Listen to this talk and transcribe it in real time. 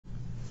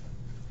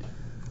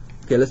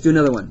Okay, let's do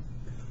another one.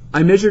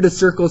 I measured a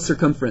circle's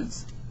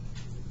circumference.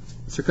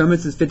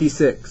 Circumference is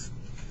 56.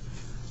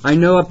 I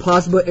know a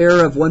possible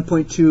error of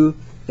 1.2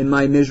 in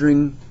my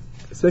measuring,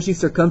 especially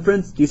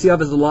circumference. Do you see how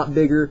there's a lot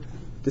bigger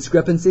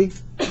discrepancy?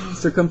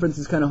 Circumference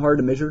is kind of hard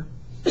to measure.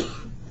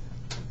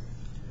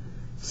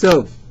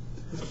 So,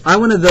 I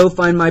want to, though,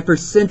 find my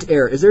percent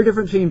error. Is there a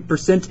difference between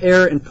percent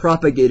error and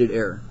propagated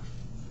error?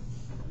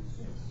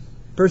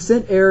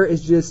 Percent error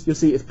is just, you'll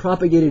see, it's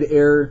propagated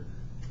error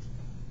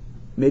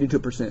made into a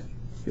percent.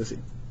 You'll see.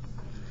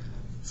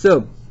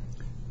 So,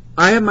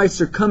 I have my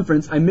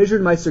circumference. I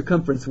measured my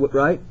circumference,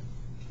 right?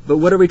 But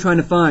what are we trying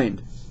to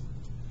find?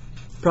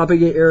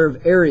 Propagate error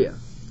of area.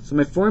 So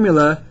my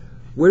formula,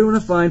 where do we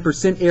want to find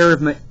percent error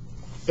of my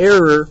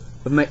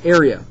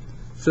area?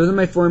 So this is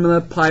my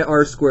formula, pi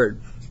r squared.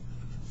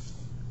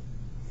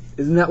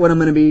 Isn't that what I'm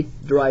going to be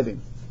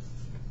deriving?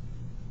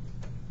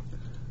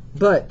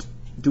 But,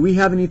 do we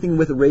have anything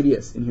with a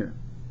radius in here?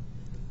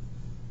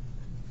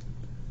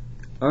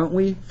 Aren't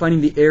we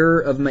finding the error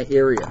of my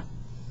area?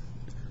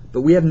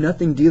 But we have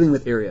nothing dealing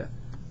with area.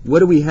 What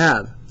do we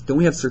have? Don't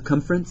we have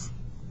circumference?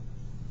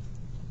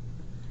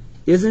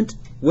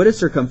 What is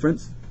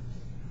circumference?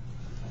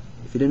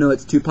 If you didn't know,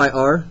 it's 2 pi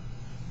r.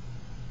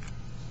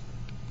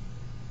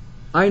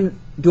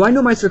 Do I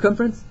know my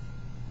circumference?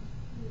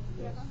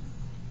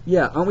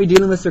 Yeah, aren't we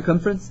dealing with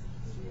circumference?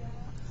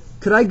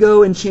 Could I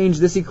go and change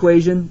this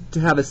equation to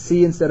have a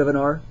c instead of an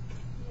r?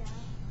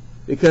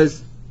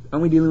 Because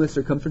aren't we dealing with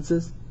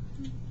circumferences?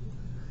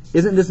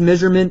 Isn't this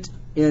measurement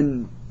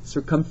in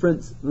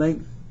circumference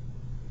length,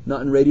 not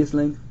in radius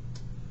length?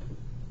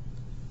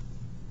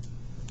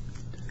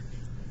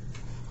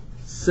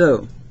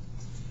 So,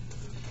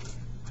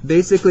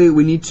 basically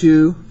we need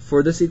to,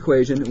 for this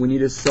equation, we need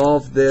to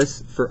solve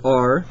this for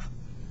r.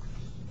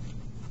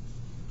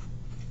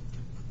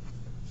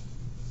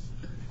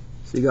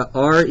 So you got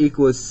r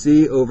equals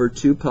c over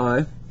 2 pi,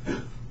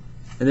 and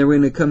then we're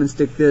going to come and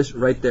stick this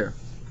right there.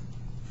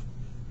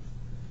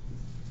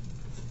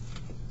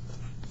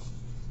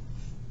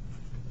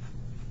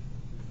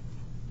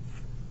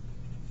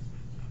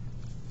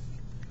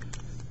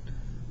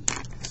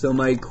 So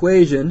my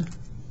equation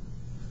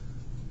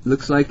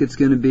looks like it's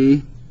going to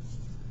be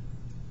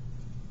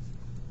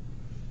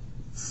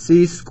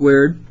c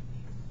squared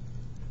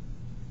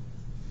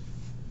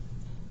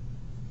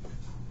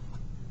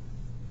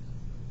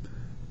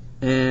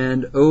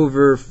and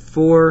over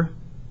 4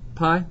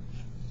 pi.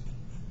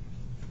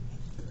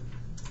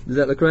 Does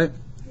that look right?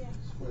 Yeah.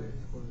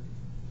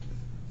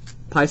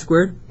 Pi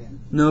squared? Yeah.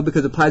 No,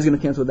 because the pi is going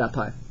to cancel with that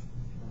pi.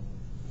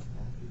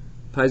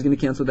 Pi is going to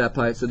cancel with that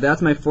pi. So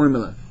that's my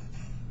formula.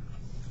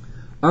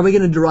 Are we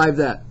going to derive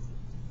that?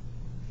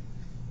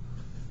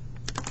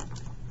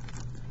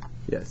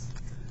 Yes.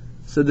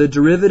 So the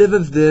derivative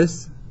of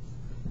this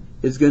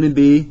is going to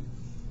be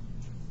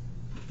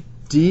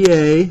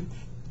dA,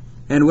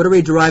 and what are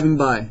we deriving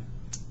by?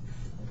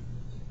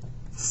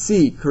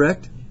 C,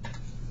 correct?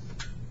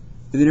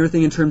 Isn't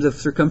everything in terms of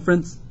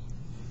circumference?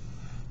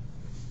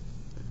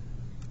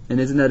 And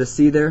isn't that a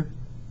C there?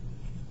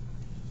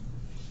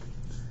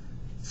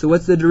 So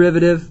what's the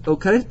derivative? Oh,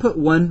 can I just put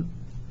 1?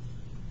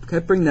 Can I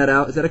bring that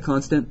out? Is that a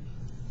constant?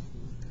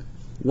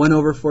 1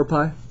 over 4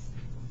 pi?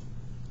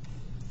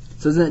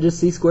 So isn't that just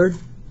c squared?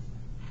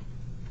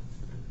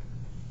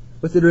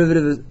 What's the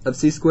derivative of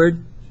c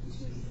squared?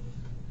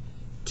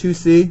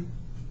 2c.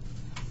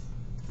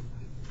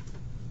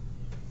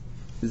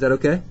 Is that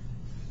okay?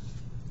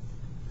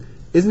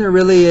 Isn't there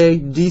really a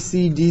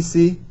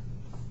dc?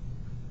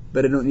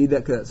 But I don't need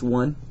that because that's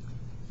 1.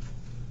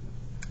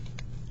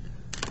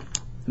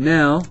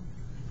 Now,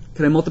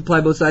 can I multiply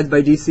both sides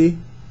by dc?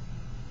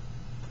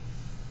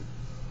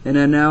 And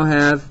I now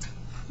have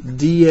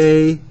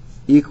dA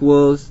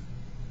equals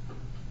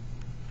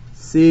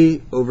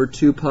c over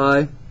 2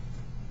 pi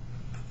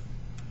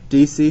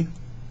dc.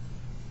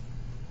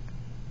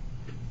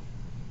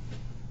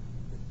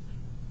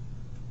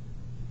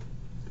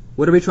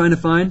 What are we trying to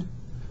find?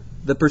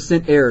 The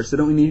percent error. So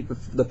don't we need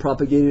the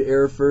propagated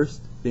error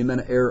first? The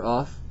amount of error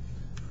off.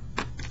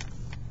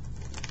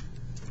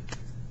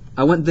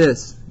 I want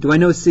this. Do I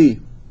know C?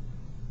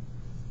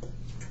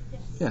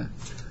 Yes. Yeah.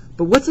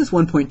 But what's this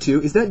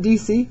 1.2? Is that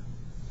DC?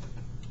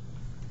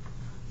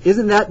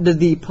 Isn't that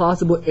the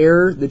possible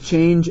error, the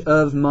change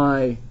of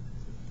my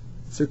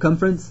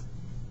circumference?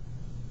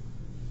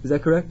 Is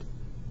that correct?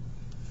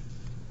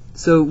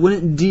 So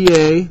wouldn't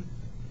dA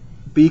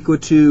be equal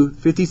to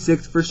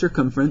 56 for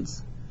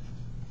circumference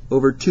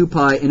over 2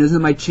 pi, and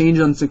isn't my change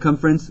on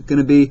circumference going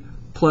to be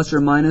plus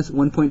or minus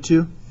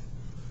 1.2?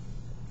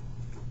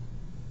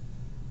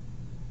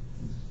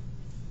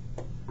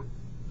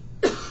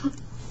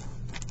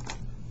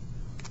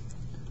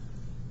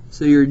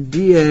 So your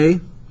dA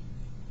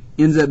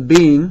ends up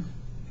being,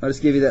 I'll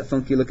just give you that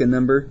funky looking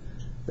number.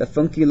 That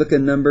funky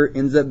looking number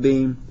ends up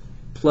being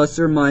plus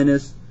or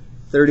minus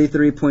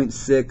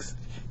 33.6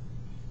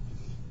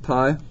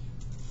 pi.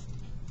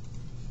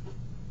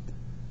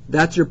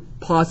 That's your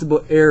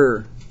possible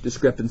error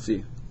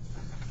discrepancy.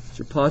 It's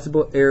your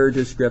possible error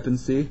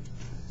discrepancy.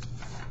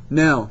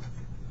 Now,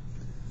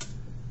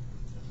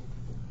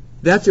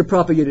 That's your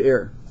propagated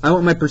error. I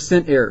want my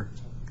percent error.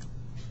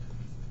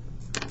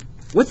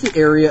 What's the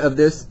area of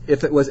this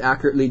if it was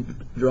accurately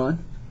drawn?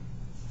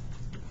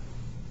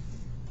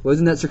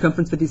 Wasn't that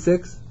circumference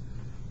 56?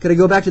 Could I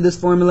go back to this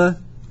formula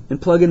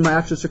and plug in my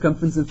actual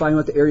circumference and find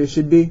what the area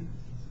should be?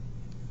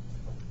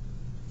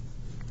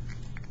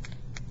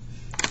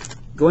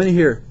 Go into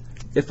here.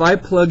 If I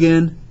plug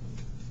in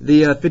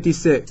the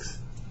 56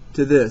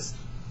 to this,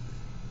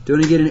 do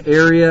I get an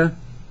area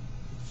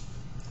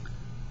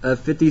of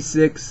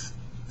 56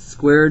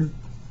 squared?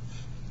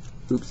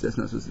 Oops, that's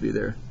not supposed to be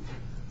there.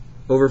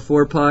 Over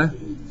 4 pi.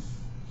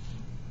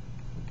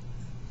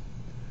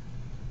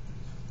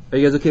 Are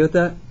you guys okay with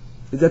that?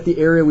 Is that the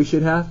area we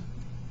should have?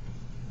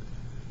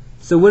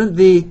 So wouldn't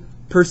the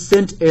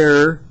percent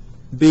error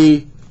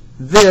be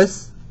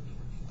this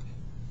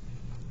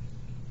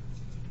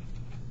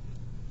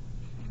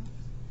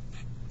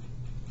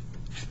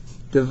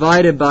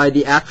divided by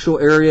the actual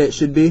area it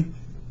should be?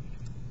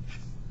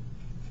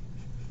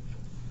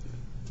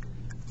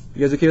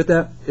 You guys okay with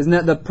that? Isn't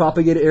that the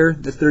propagated error?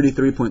 That's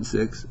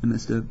 33.6. I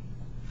messed up.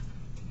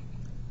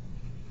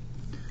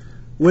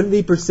 Wouldn't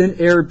the percent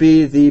error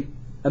be the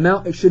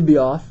amount it should be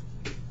off,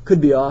 could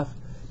be off,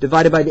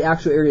 divided by the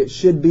actual area it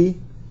should be?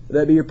 Would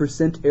that be your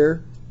percent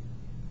error?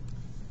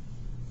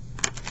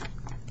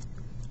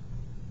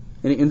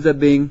 And it ends up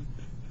being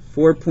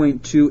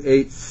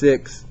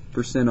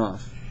 4.286%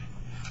 off.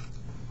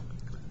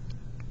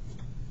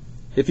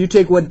 If you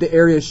take what the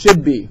area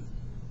should be,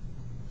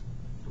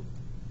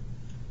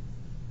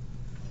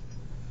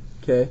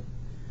 okay,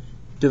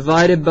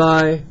 divided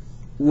by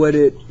what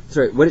it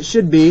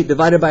should be,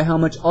 divided by how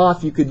much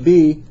off you could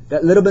be,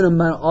 that little bit of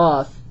amount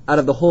off out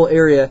of the whole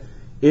area,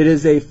 it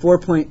is a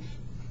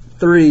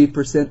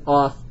 4.3%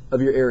 off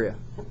of your area.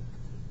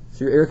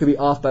 So your area could be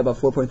off by about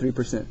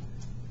 4.3%.